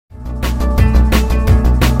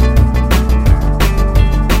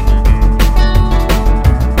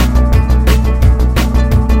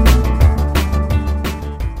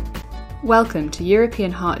Welcome to European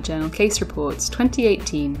Heart Journal Case Reports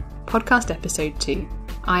 2018, podcast episode 2.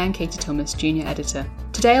 I am Katie Thomas, junior editor.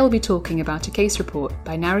 Today I will be talking about a case report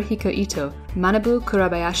by Naruhiko Ito, Manabu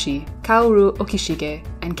Kurabayashi, Kaoru Okishigem,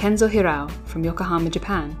 and Kenzo Hirao from Yokohama,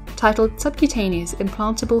 Japan, titled Subcutaneous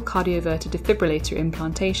Implantable Cardioverter-defibrillator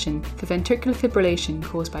Implantation for Ventricular Fibrillation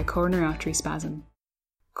Caused by Coronary Artery Spasm.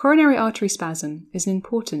 Coronary artery spasm is an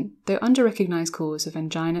important, though under-recognized cause of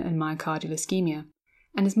angina and myocardial ischemia,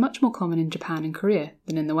 and is much more common in Japan and Korea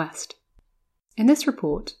than in the West. In this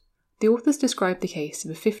report, the authors describe the case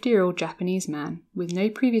of a 50-year-old Japanese man with no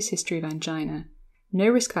previous history of angina, no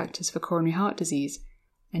risk factors for coronary heart disease,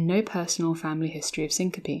 and no personal family history of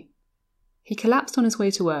syncope. He collapsed on his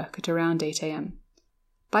way to work at around 8 a.m.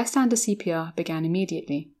 Bystander CPR began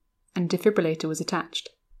immediately, and a defibrillator was attached.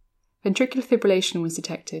 Ventricular fibrillation was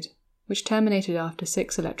detected, which terminated after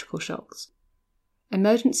 6 electrical shocks.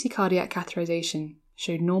 Emergency cardiac catheterization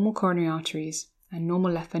showed normal coronary arteries and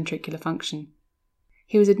normal left ventricular function.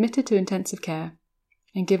 He was admitted to intensive care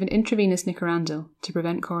and given intravenous nicorandil to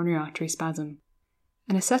prevent coronary artery spasm.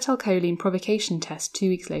 An acetylcholine provocation test 2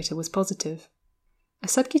 weeks later was positive. A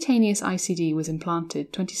subcutaneous ICD was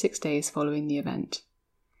implanted 26 days following the event.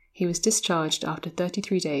 He was discharged after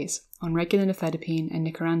 33 days on regular nifedipine and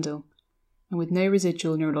nicorandil, and with no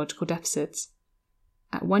residual neurological deficits.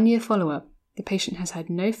 At 1-year follow-up, the patient has had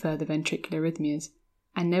no further ventricular arrhythmias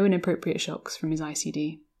and no inappropriate shocks from his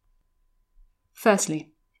ICD.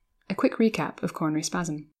 Firstly, a quick recap of coronary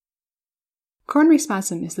spasm. Coronary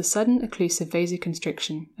spasm is the sudden occlusive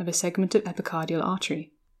vasoconstriction of a segment of epicardial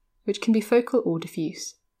artery, which can be focal or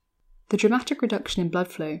diffuse. The dramatic reduction in blood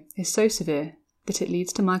flow is so severe that it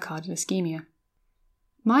leads to myocardial ischemia.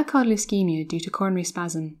 Myocardial ischemia due to coronary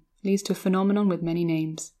spasm leads to a phenomenon with many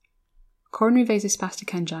names: coronary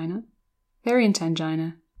vasospastic angina, variant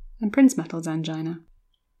angina, and Prinzmetal's angina.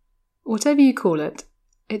 Whatever you call it,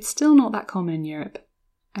 it's still not that common in Europe,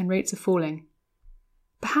 and rates are falling,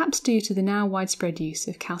 perhaps due to the now widespread use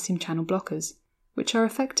of calcium channel blockers, which are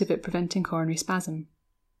effective at preventing coronary spasm.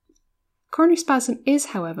 Coronary spasm is,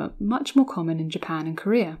 however, much more common in Japan and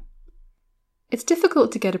Korea. It's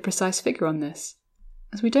difficult to get a precise figure on this,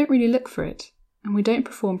 as we don't really look for it, and we don't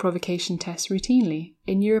perform provocation tests routinely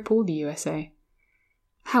in Europe or the USA.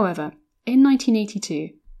 However, in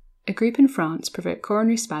 1982, a group in France provoked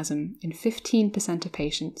coronary spasm in 15% of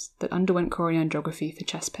patients that underwent coronary angiography for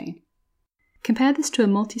chest pain. Compare this to a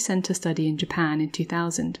multi-center study in Japan in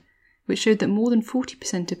 2000, which showed that more than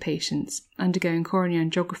 40% of patients undergoing coronary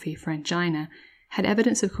angiography for angina had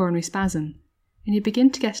evidence of coronary spasm, and you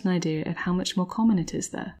begin to get an idea of how much more common it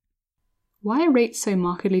is there. Why are rates so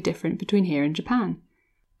markedly different between here and Japan?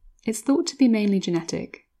 It's thought to be mainly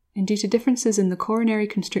genetic, and due to differences in the coronary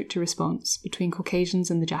constrictor response between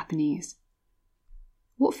Caucasians and the Japanese.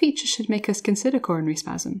 What features should make us consider coronary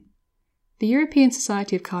spasm? The European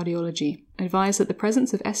Society of Cardiology advised that the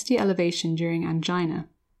presence of ST elevation during angina,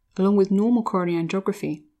 along with normal coronary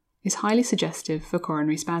angiography, is highly suggestive for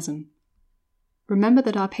coronary spasm. Remember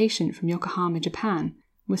that our patient from Yokohama, Japan,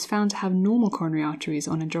 was found to have normal coronary arteries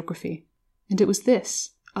on angiography, and it was this,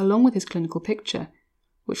 along with his clinical picture,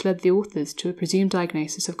 which led the authors to a presumed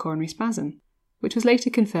diagnosis of coronary spasm, which was later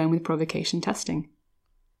confirmed with provocation testing.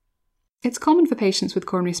 It's common for patients with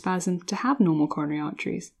coronary spasm to have normal coronary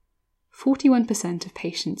arteries. 41% of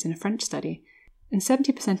patients in a French study, and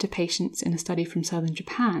 70% of patients in a study from southern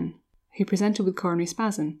Japan, who presented with coronary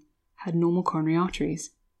spasm, had normal coronary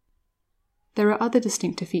arteries. There are other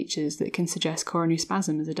distinctive features that can suggest coronary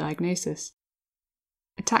spasm as a diagnosis.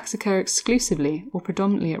 Attacks occur exclusively or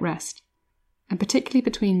predominantly at rest, and particularly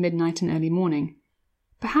between midnight and early morning,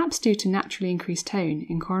 perhaps due to naturally increased tone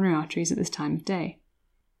in coronary arteries at this time of day.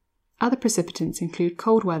 Other precipitants include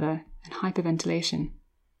cold weather and hyperventilation,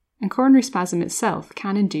 and coronary spasm itself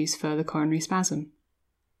can induce further coronary spasm.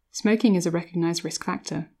 Smoking is a recognized risk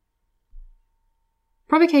factor.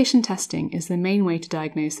 Provocation testing is the main way to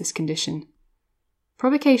diagnose this condition.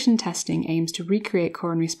 Provocation testing aims to recreate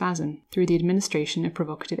coronary spasm through the administration of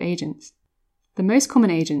provocative agents. The most common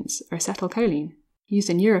agents are acetylcholine, used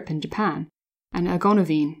in Europe and Japan, and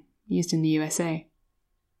ergonovine, used in the USA.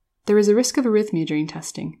 There is a risk of arrhythmia during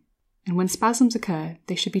testing, and when spasms occur,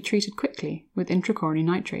 they should be treated quickly with intracoronary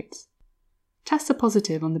nitrates. Tests are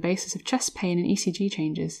positive on the basis of chest pain and ECG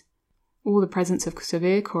changes, or the presence of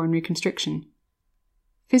severe coronary constriction.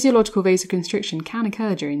 Physiological vasoconstriction can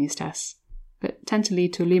occur during these tests, but tend to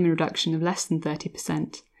lead to a lumen reduction of less than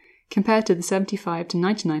 30%, compared to the 75 to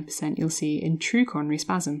 99% you'll see in true coronary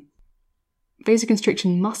spasm.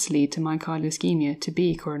 Vasoconstriction must lead to myocardial ischemia to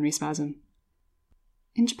be coronary spasm.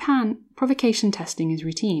 In Japan, provocation testing is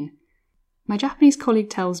routine, My Japanese colleague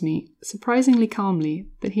tells me, surprisingly calmly,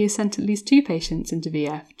 that he has sent at least 2 patients into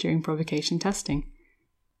VF during provocation testing.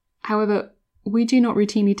 However, we do not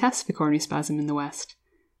routinely test for coronary spasm in the West.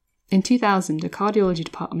 In 2000, a cardiology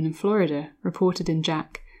department in Florida reported in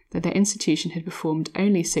JACC that their institution had performed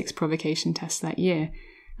only 6 provocation tests that year,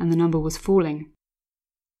 and the number was falling.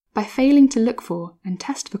 By failing to look for and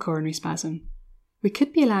test for coronary spasm, we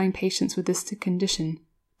could be allowing patients with this condition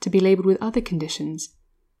to be labelled with other conditions,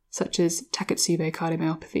 such as Takotsubo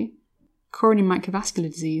cardiomyopathy, coronary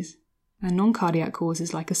microvascular disease, and non-cardiac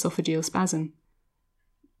causes like esophageal spasm.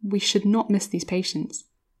 We should not miss these patients,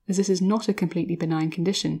 as this is not a completely benign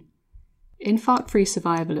condition. Infarct-free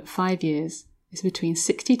survival at 5 years is between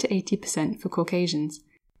 60 to 80% for Caucasians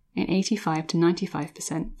and 85 to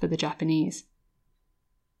 95% for the Japanese.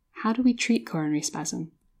 How do we treat coronary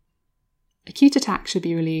spasm? Acute attack should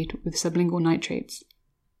be relieved with sublingual nitrates.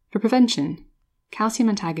 For prevention, calcium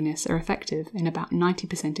antagonists are effective in about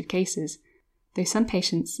 90% of cases, though some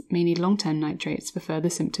patients may need long-term nitrates for further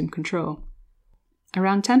symptom control.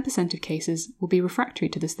 Around 10% of cases will be refractory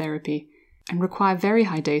to this therapy and require very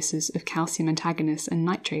high doses of calcium antagonists and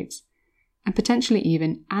nitrates, and potentially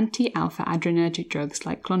even anti-alpha adrenergic drugs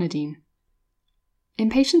like clonidine. In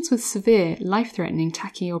patients with severe, life-threatening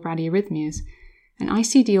tachy or bradyarrhythmias, an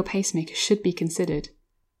ICD or pacemaker should be considered,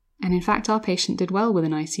 and in fact our patient did well with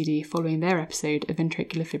an ICD following their episode of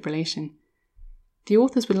ventricular fibrillation. The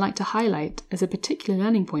authors would like to highlight, as a particular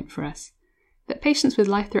learning point for us, that patients with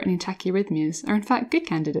life-threatening tachyarrhythmias are in fact good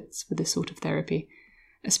candidates for this sort of therapy,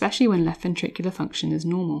 especially when left ventricular function is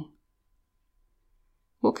normal.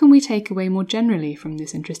 What can we take away more generally from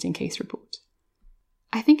this interesting case report?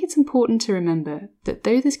 I think it's important to remember that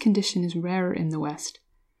though this condition is rarer in the West,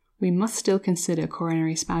 we must still consider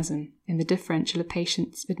coronary spasm in the differential of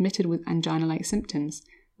patients admitted with angina-like symptoms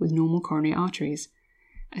with normal coronary arteries,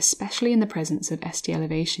 especially in the presence of ST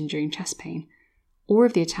elevation during chest pain, or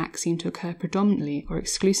if the attacks seem to occur predominantly or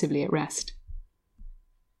exclusively at rest.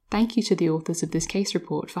 Thank you to the authors of this case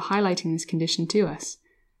report for highlighting this condition to us,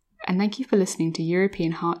 and thank you for listening to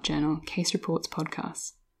European Heart Journal Case Reports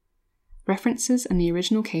podcasts. References and the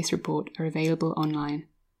original case report are available online.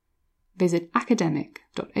 Visit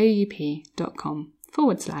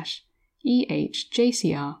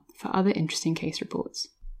academic.oup.com/EHJCR for other interesting case reports.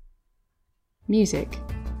 Music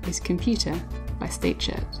is Computer by State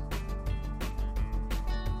Shirt.